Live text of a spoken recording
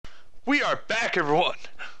We are back, everyone.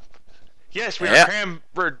 Yes,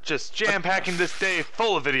 we're just jam-packing this day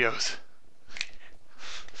full of videos.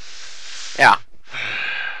 Yeah.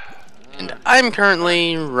 And I'm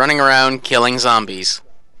currently running around killing zombies.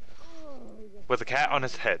 With a cat on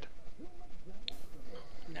his head.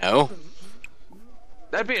 No.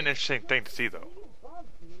 That'd be an interesting thing to see, though.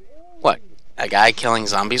 What? A guy killing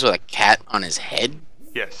zombies with a cat on his head?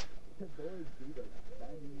 Yes.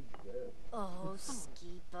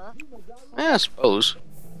 I suppose.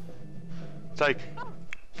 It's like,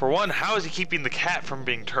 for one, how is he keeping the cat from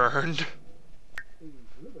being turned?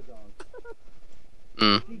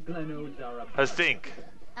 Let's think.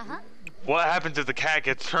 What happens if the cat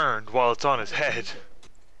gets turned while it's on his head?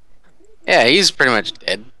 Yeah, he's pretty much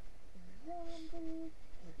dead.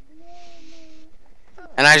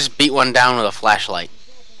 And I just beat one down with a flashlight.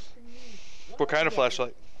 What kind of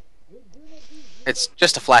flashlight? It's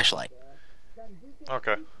just a flashlight.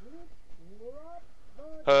 Okay.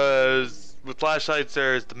 With flashlights,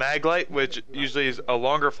 there's the mag light, which usually is a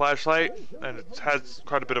longer flashlight, and it has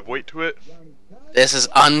quite a bit of weight to it. This is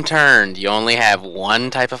unturned. You only have one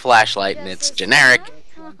type of flashlight, and it's generic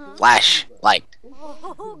flashlight.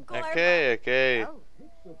 Okay.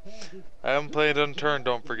 I haven't played Unturned,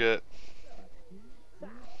 don't forget.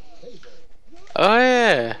 Oh,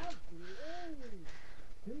 yeah.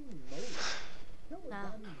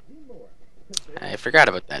 I forgot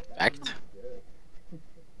about that fact.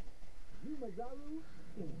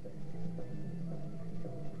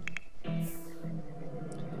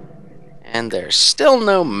 And there's still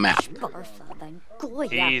no map.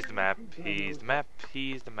 He's the map, he's the map,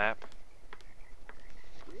 he's the map.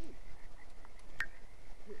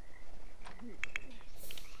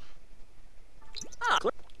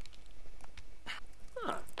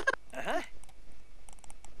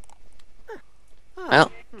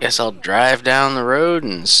 Well, guess I'll drive down the road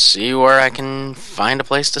and see where I can find a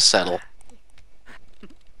place to settle.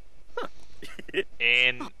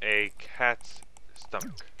 In a cat's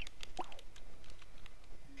stomach.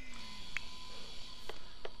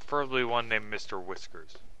 Preferably one named Mr.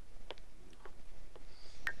 Whiskers.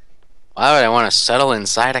 Why would I want to settle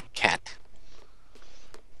inside a cat?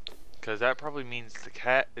 Because that probably means the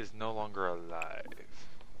cat is no longer alive.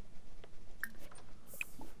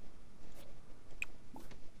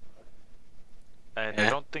 And I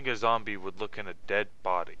don't think a zombie would look in a dead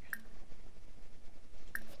body.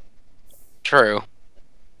 True.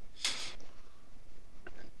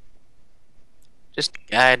 Just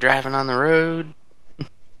a guy driving on the road.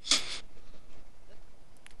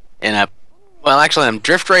 Well, actually, I'm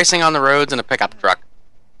drift racing on the roads in a pickup truck.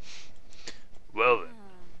 Well then.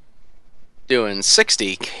 Doing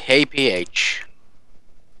 60 kph.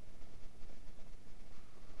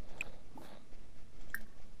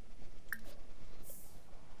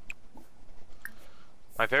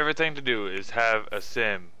 My favorite thing to do is have a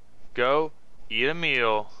sim go eat a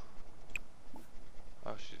meal.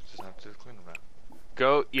 Oh, she doesn't have to clean them now.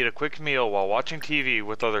 Go eat a quick meal while watching TV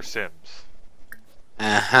with other sims.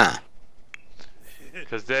 Uh-huh.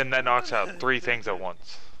 Because then that knocks out 3 things at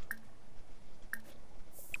once.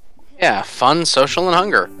 Yeah, fun, social, and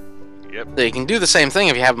hunger. Yep. So you can do the same thing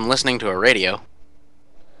if you have them listening to a radio.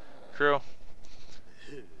 True.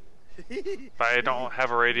 But I don't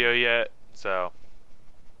have a radio yet, so...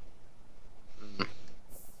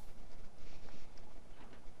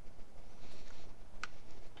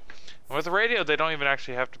 With the radio, they don't even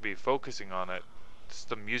actually have to be focusing on it. It's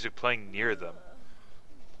the music playing near them.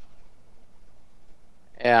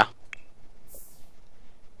 Yeah.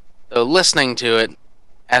 So listening to it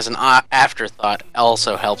as an afterthought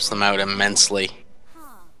also helps them out immensely.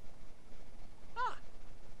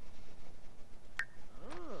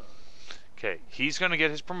 Okay, he's gonna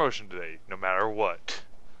get his promotion today, no matter what.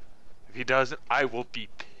 If he doesn't, I will be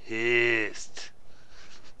pissed.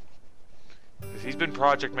 Because he's been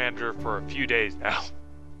project manager for a few days now.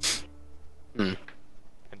 Hmm.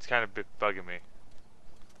 It's kind of bugging me.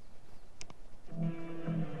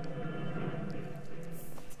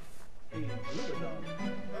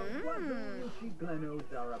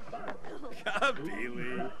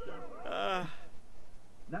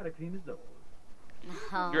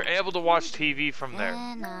 You're able to watch TV from there.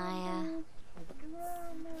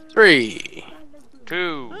 3,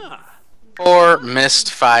 2. 4,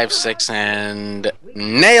 missed 5, 6, and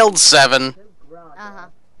nailed 7.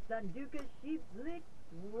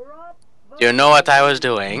 Do you know what I was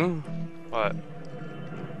doing? What?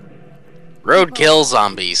 Roadkill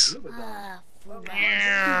zombies.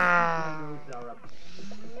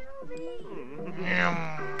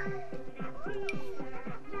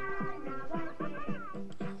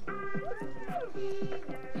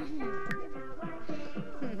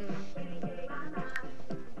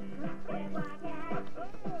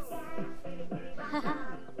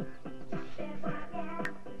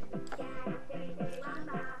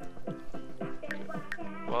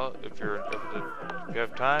 if you're able to, if you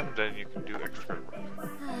have time, then you can do extra work.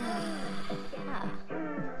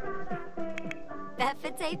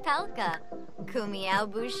 Befete Pelka,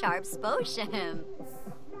 Kumiaubu Sharp Sposhim.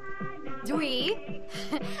 Dwee,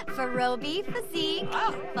 Farobi Physique,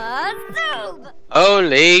 Fazoob.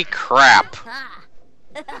 Holy crap.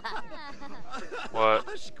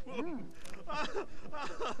 What?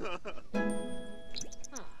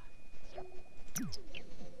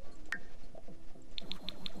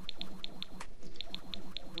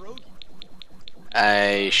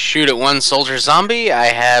 I shoot at one soldier zombie. I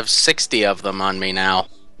have 60 of them on me now.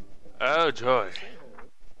 Oh joy.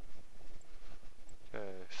 Okay.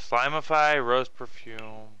 Slimify, Rose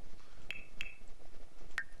Perfume.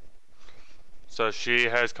 So she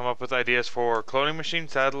has come up with ideas for cloning machine,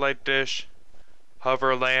 satellite dish,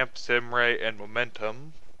 hover lamp, sim ray, and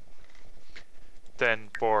momentum. Then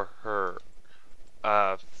for her,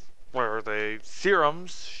 what are they?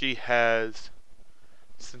 Serums, she has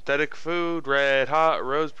synthetic food, red hot,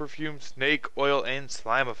 rose perfume, snake oil, and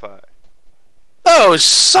Slimify. Those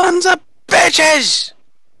sons of bitches!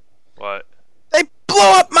 What? They blew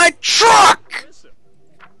up my truck!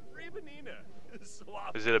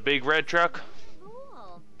 Is it a big red truck?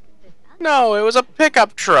 No, it was a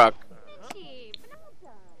pickup truck.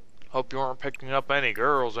 Hope you aren't picking up any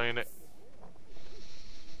girls, ain't it?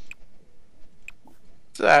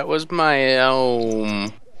 That was my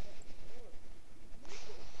home.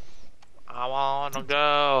 I wanna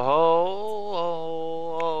go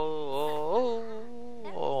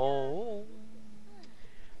home.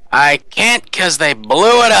 I can't 'cause they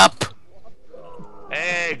blew it up.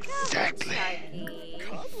 Exactly.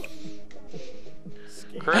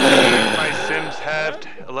 Currently, my Sims have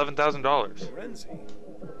 $11,000.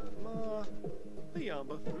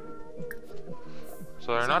 So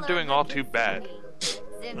they're not doing all too bad.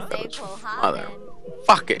 Mother.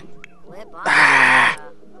 Fuck it. Ah.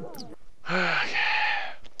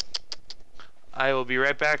 I will be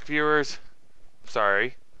right back, viewers.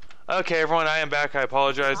 Sorry. Okay, everyone, I am back. I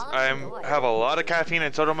apologize. I have a lot of caffeine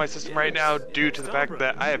and soda in my system right now due to the fact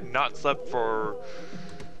that I have not slept for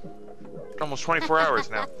almost 24 hours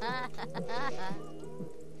now.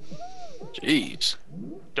 Jeez.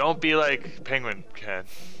 Don't be like Penguin, Ken.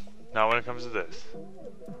 Not when it comes to this.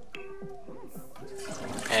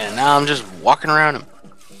 And now I'm just walking around a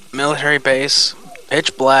military base,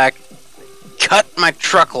 pitch black, cut my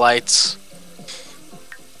truck lights,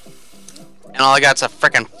 and all I got's a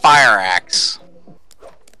frickin' fire axe.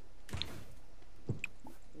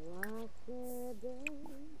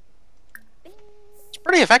 It's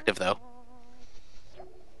pretty effective, though.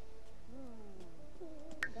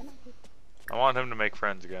 I want him to make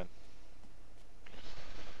friends again.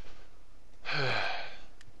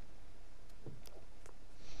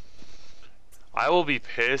 I will be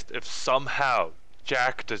pissed if somehow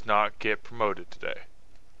Jack does not get promoted today.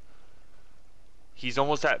 He's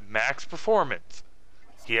almost at max performance.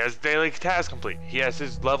 He has daily task complete. He has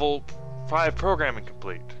his level 5 programming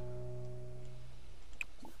complete.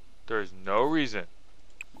 There is no reason.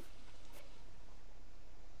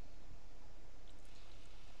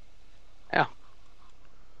 Yeah.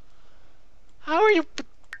 How are you?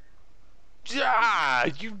 Ah,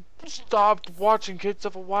 you stopped watching kid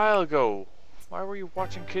stuff a while ago. Why were you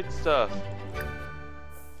watching kid stuff?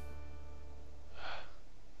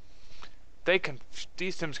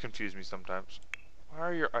 These Sims confuse me sometimes. Why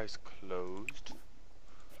are your eyes closed?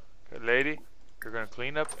 Okay, lady, you're gonna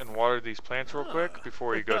clean up and water these plants real quick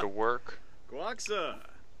before you go to work. Guaxa.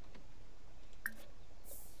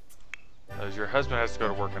 As your husband has to go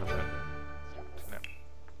to work in a minute.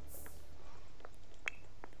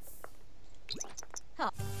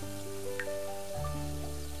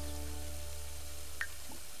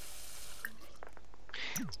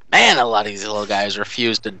 Man, a lot of these little guys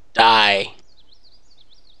refuse to die.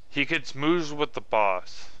 He could smooze with the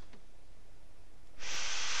boss.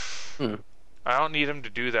 Hmm. I don't need him to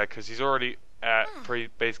do that because he's already at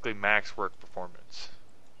basically max work performance.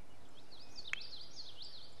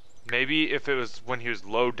 Maybe if it was when he was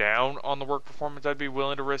low down on the work performance, I'd be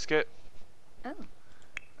willing to risk it. Oh.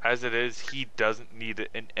 As it is, he doesn't need it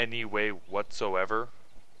in any way whatsoever.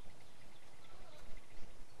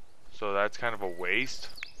 So that's kind of a waste.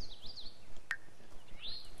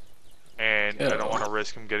 And I don't want to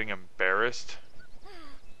risk him getting embarrassed.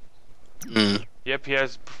 Mm. Yep, he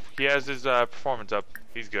has his performance up.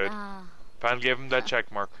 He's good. Finally gave him that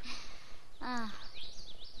check mark.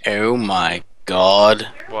 Oh my god.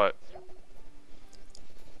 What?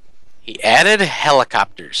 He added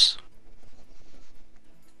helicopters.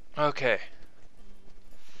 Okay.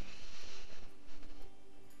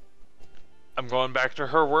 I'm going back to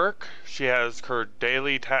her work. She has her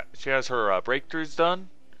she has her breakthroughs done.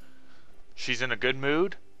 She's in a good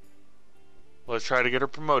mood. Let's try to get her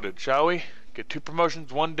promoted, shall we? Get 2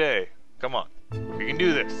 promotions one day. Come on. We can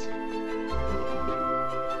do this.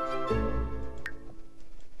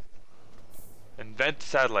 Invent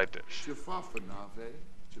satellite dish.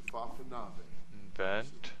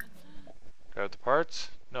 Invent. Grab the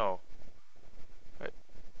parts? No.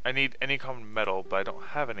 I need any common metal, but I don't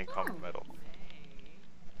have any common metal.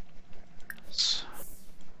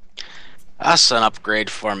 That's an upgrade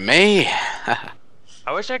for me.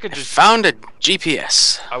 I wish I could just Found a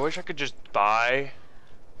GPS. I wish I could just buy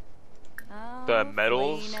the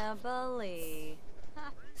metals.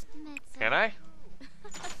 Can I?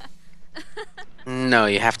 No,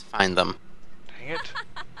 you have to find them. Dang it.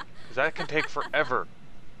 'Cause that can take forever.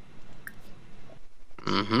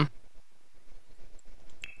 Mm-hmm.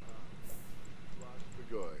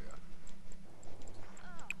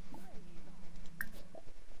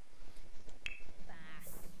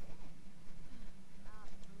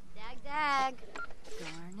 Dag.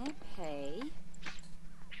 Darn it, hey.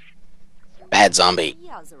 Bad zombie.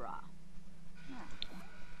 Yazara.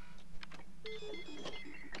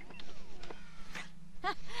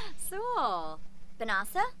 Soul.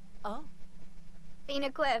 Banasa? Oh. Been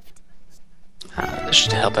equipped. This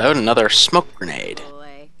should help out. Another smoke grenade.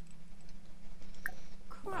 Boy.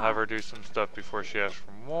 I'll have her do some stuff before she asks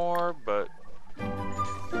for more, but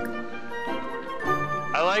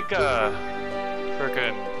I like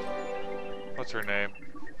frickin' what's her name?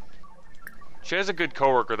 She has a good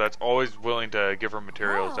coworker that's always willing to give her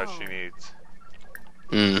materials that she needs.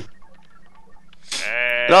 Hmm.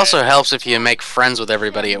 And It also helps if you make friends with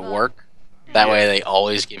everybody at work. That way they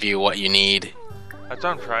always give you what you need. that's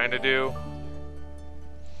what I'm trying to do.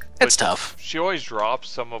 It's But tough. She always drops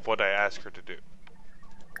some of what I ask her to do.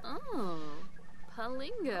 Oh,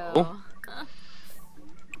 Palingo. Oh.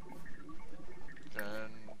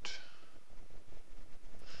 And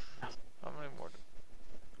how many more?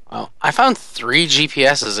 Well, I found 3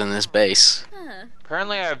 GPSs in this base. Huh.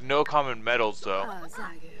 Apparently I have no common metals though. Oh,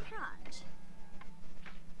 Zagu.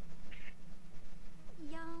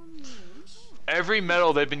 Every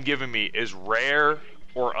metal they've been giving me is rare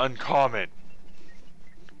or uncommon.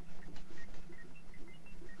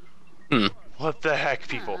 Hmm. What the heck,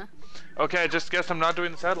 people? Okay, I just guess I'm not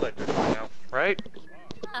doing the satellite dish right now, right?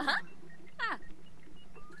 Uh-huh.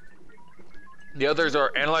 The others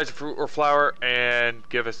are analyze a fruit or flower and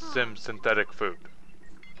give us some synthetic food.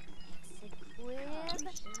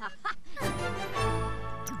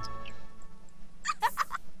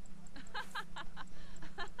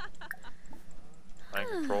 Mind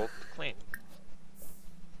control clean.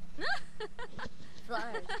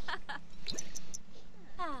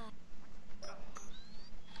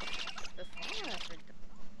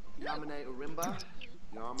 Yamane Urimba.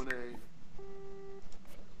 Yamane.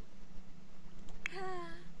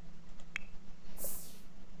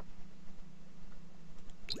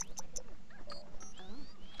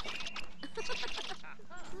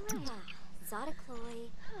 Zodicloy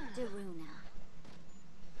Daruna.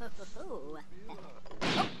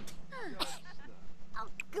 Oh,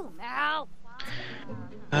 go now.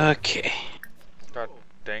 Okay. God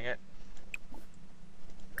dang it.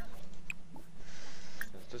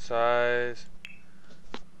 Synthesize.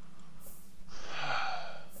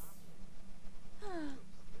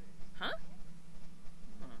 Huh?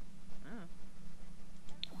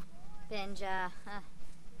 Benja.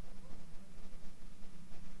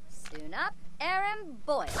 Soon up, Aaron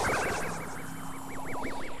Boyle.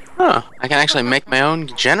 Huh. I can actually make my own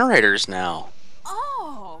generators now.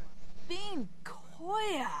 Oh, being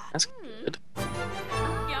Koya. That's good.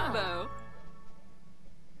 Yabo.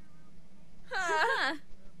 Huh.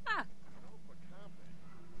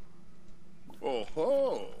 Oh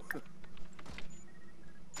ho!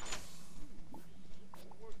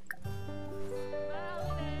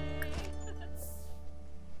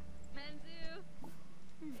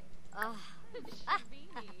 Oh.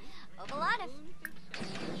 Ovalada.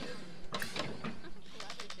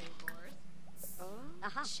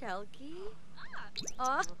 Aha. Shelky.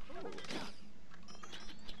 Oh.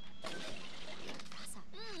 Casa.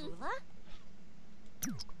 Ula.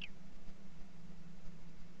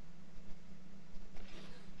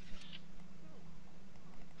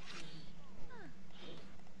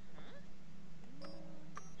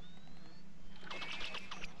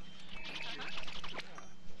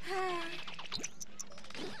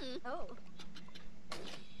 Oh.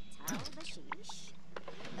 Tell the sheesh.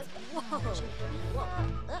 Whoa.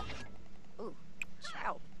 Whoa. Ooh.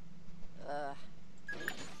 Chow.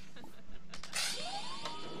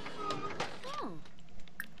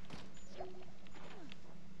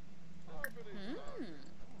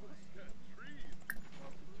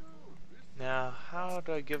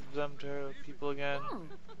 How do I give them to people again?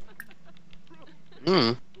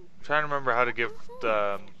 Hmm. Trying to remember how to give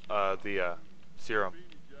the serum.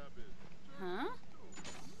 Huh?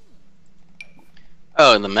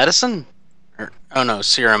 Oh, the medicine? Oh no,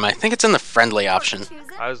 serum. I think it's in the friendly option.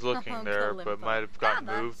 I was looking Oh, there, Kalimba. but might have gotten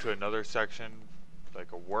moved to another section,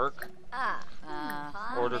 like a work.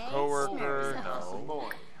 Order coworker. No.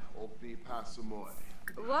 Passamoy. Opni Passamoy.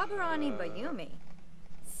 Wabarani Bayumi.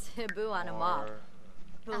 Cebu Anamab. More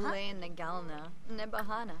Bulain Nagalna.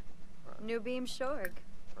 Nebahana. Nubim Shorg.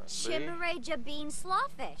 friendly. Shimmeray Jabeen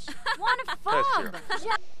Slawfish. Wanna That's fob.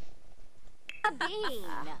 here. Jabeen.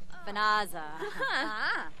 Fanaza.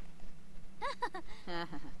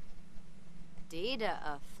 Dida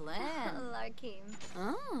a Flynn. Larkim.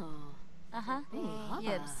 Oh. Uh-huh. Baba.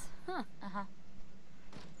 Yibs. Uh-huh.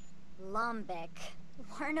 Lumbek.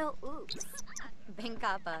 Warno Oops.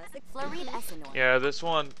 Binkapa. Florid Essenor. Yeah, this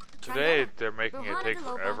one today they're making it take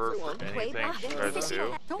forever for anything she tries to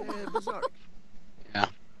do.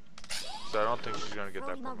 So I don't think she's gonna get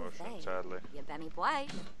that promotion, sadly. Yabemi Boy.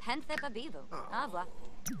 Penthe Babivu. Avla.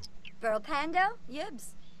 Burl Pando.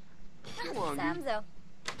 Yibs. Samzo.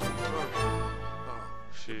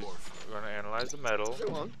 She's gonna analyze the metal.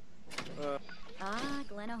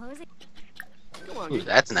 Glenohosi. Ooh,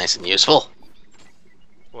 that's nice and useful.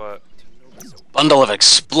 What? Bundle of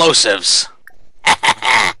explosives.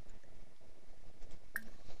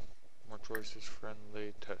 More choices,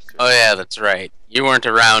 friendly, test. Oh yeah, that's right. You weren't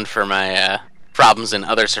around for my problems in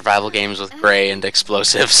other survival games with Gray and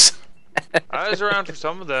explosives. I was around for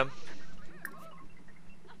some of them.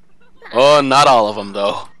 Oh, not all of them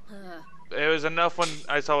though. It was enough when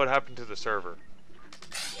I saw what happened to the server.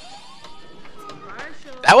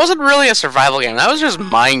 That wasn't really a survival game. That was just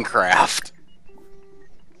Minecraft.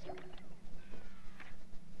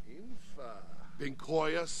 Infa.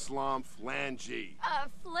 Binkoya Slum Flangy.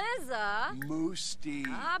 Flizza. Moosty.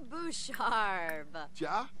 Busharb.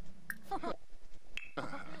 Ja?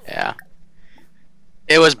 Yeah.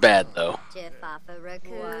 It was bad though. Jifafa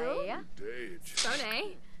Raku. Dage.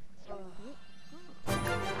 Sone. Oh.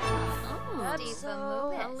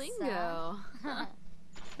 Difa Kalingo.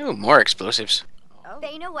 Ooh, more explosives.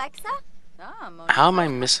 Bena Wexa. How am I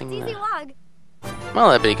missing Easy the... Wog. Well,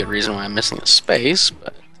 that'd be a good reason why I'm missing a space,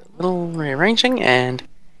 but a little rearranging and...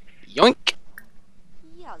 Yoink!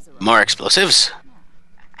 More explosives.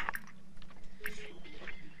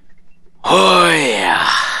 Oh yeah!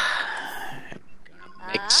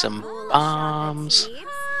 Make some bombs.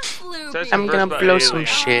 I'm gonna blow some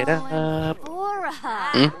shit up.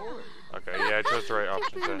 Hmm? Okay, yeah, I chose the right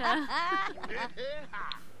option then.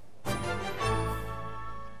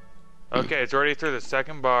 Okay, it's already through the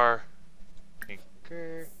second bar.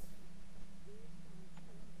 Tinker.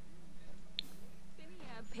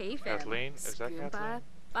 Kathleen? Is that Kathleen?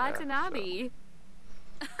 Batanabi.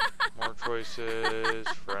 More choices,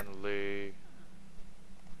 friendly.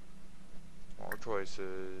 More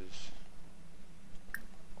choices.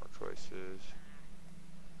 More choices.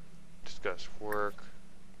 Discuss work.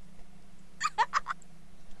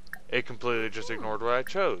 It completely just ignored what I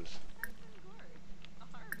chose.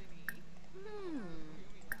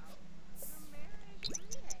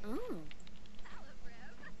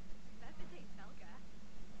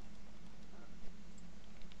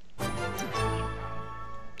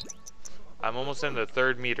 I'm almost in the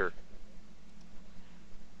third meter.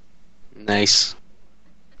 Nice.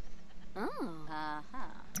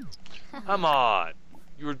 Come on!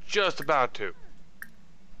 You were just about to.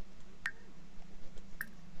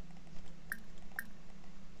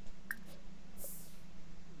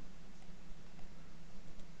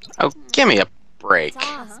 Oh, give me a break.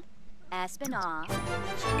 Aspinall.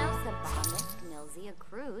 Chinos the Bombik. Nilzia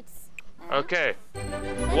Croots. Okay.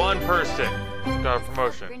 One person got a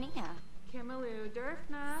promotion. Kimalu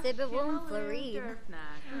Durfna. Sibawum Floride.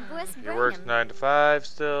 He works 9 to 5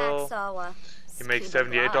 still. Aksawa. He makes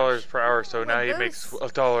 $78 per hour, so now he makes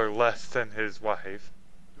 $1 less than his wife.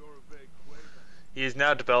 He is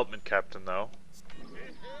now development captain, though.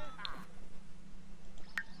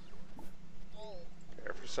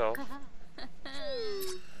 Care for yourself.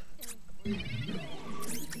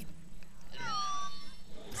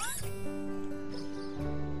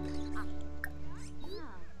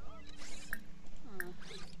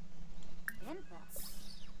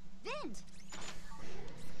 Vint.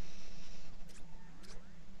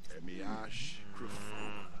 Emiash.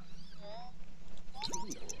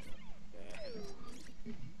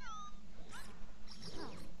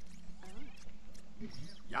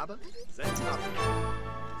 Yaba? Zentop.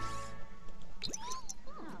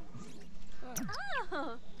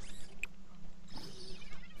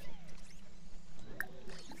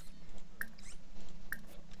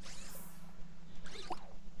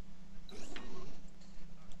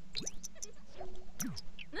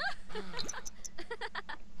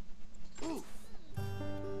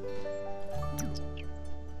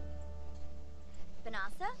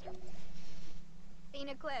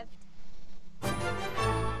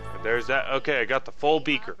 There's that. Okay, I got the full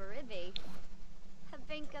beaker. Baribi.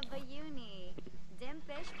 Habinka Bayuni.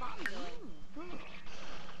 Dimpish Bonzoy.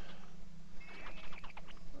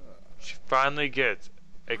 She finally gets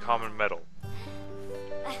a common medal.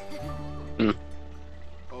 A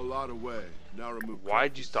lot away. Now remove.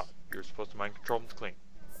 Why'd you stop? You're supposed to mind control them to clean.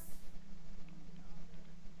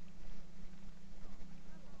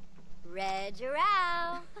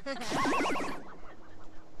 Regirow.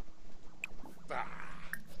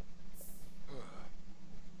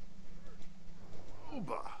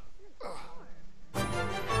 Oba.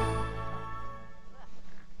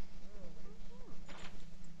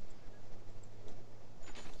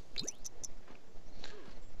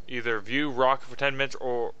 Either view rocket for 10 minutes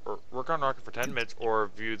or work on rocket for 10 minutes or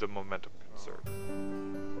view the momentum conserve.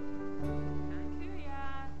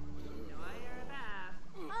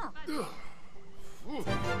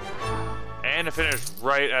 And it finished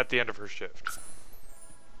right at the end of her shift.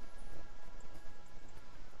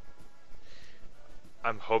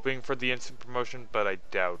 I'm hoping for the instant promotion, but I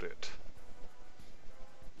doubt it.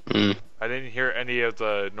 I didn't hear any of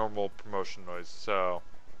the normal promotion noise, so...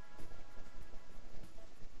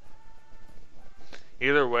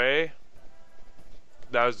 Either way,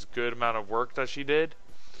 that was a good amount of work that she did.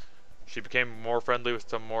 She became more friendly with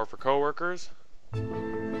some more of her coworkers.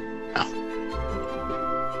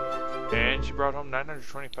 And she brought home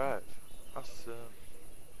 925. Awesome.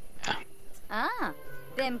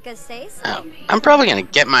 Bimka says. I'm probably gonna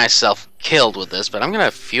get myself killed with this, but I'm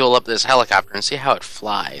gonna fuel up this helicopter and see how it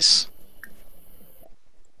flies.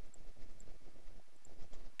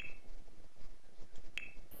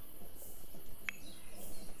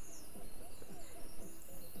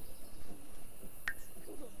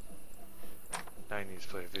 Now he needs to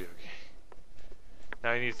play a video game.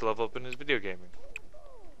 Now he needs to level up in his video gaming.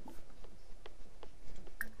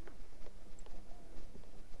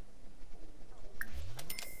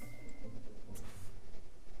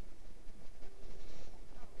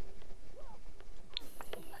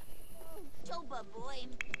 Toba boy.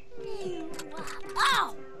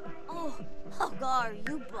 Ow! Oh, Hagar,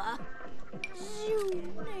 you ba.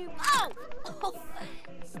 Ow! Oh,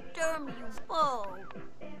 sturm you foe.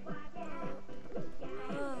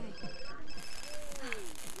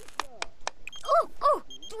 Oh,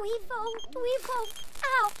 Dweevo,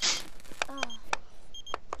 ouch!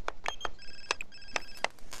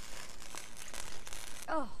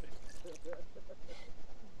 Oh.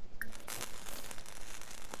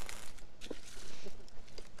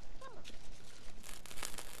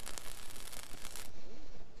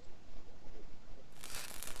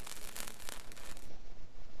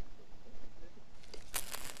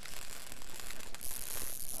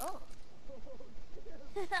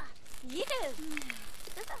 You.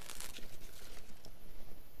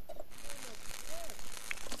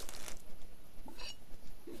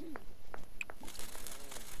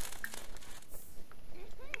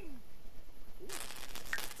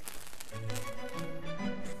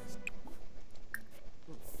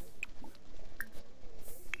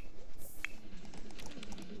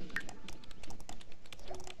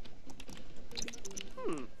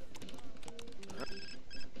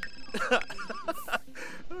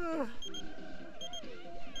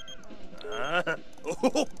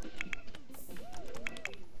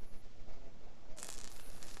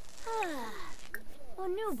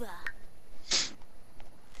 Onuba.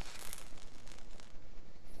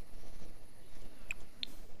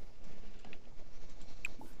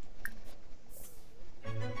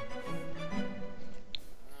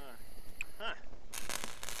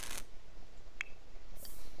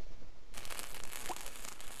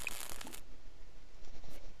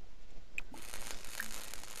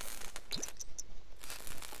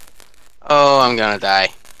 Oh, I'm gonna die.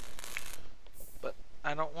 But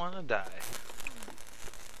I don't want to die.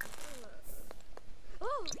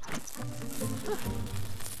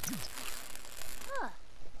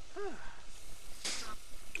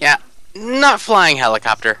 Yeah, not flying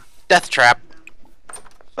helicopter. Death trap.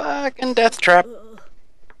 Fucking death trap.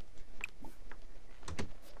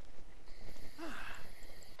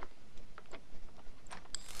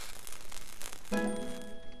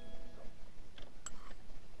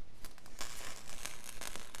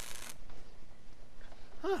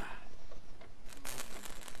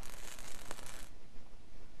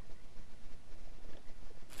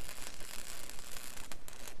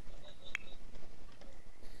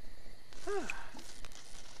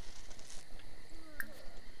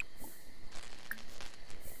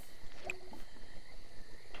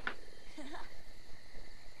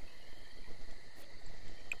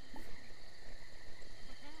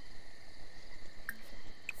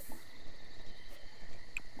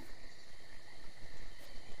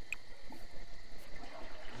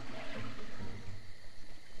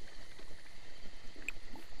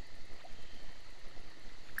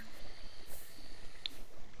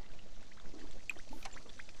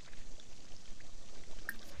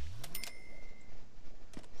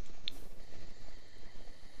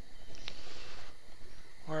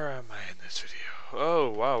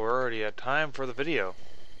 time for the video.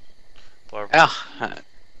 Well,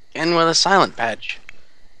 Again with a silent patch.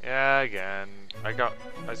 yeah, again.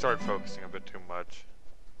 I started focusing a bit too much.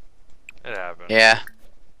 It happened. Yeah.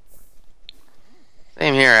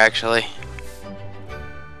 Same here, actually.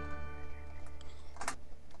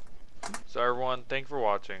 So everyone, thank you for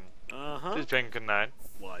watching. Uh-huh. This is Penguin9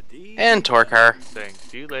 And Torkar. saying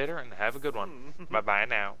see you later and have a good one. Bye bye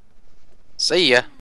now. See ya.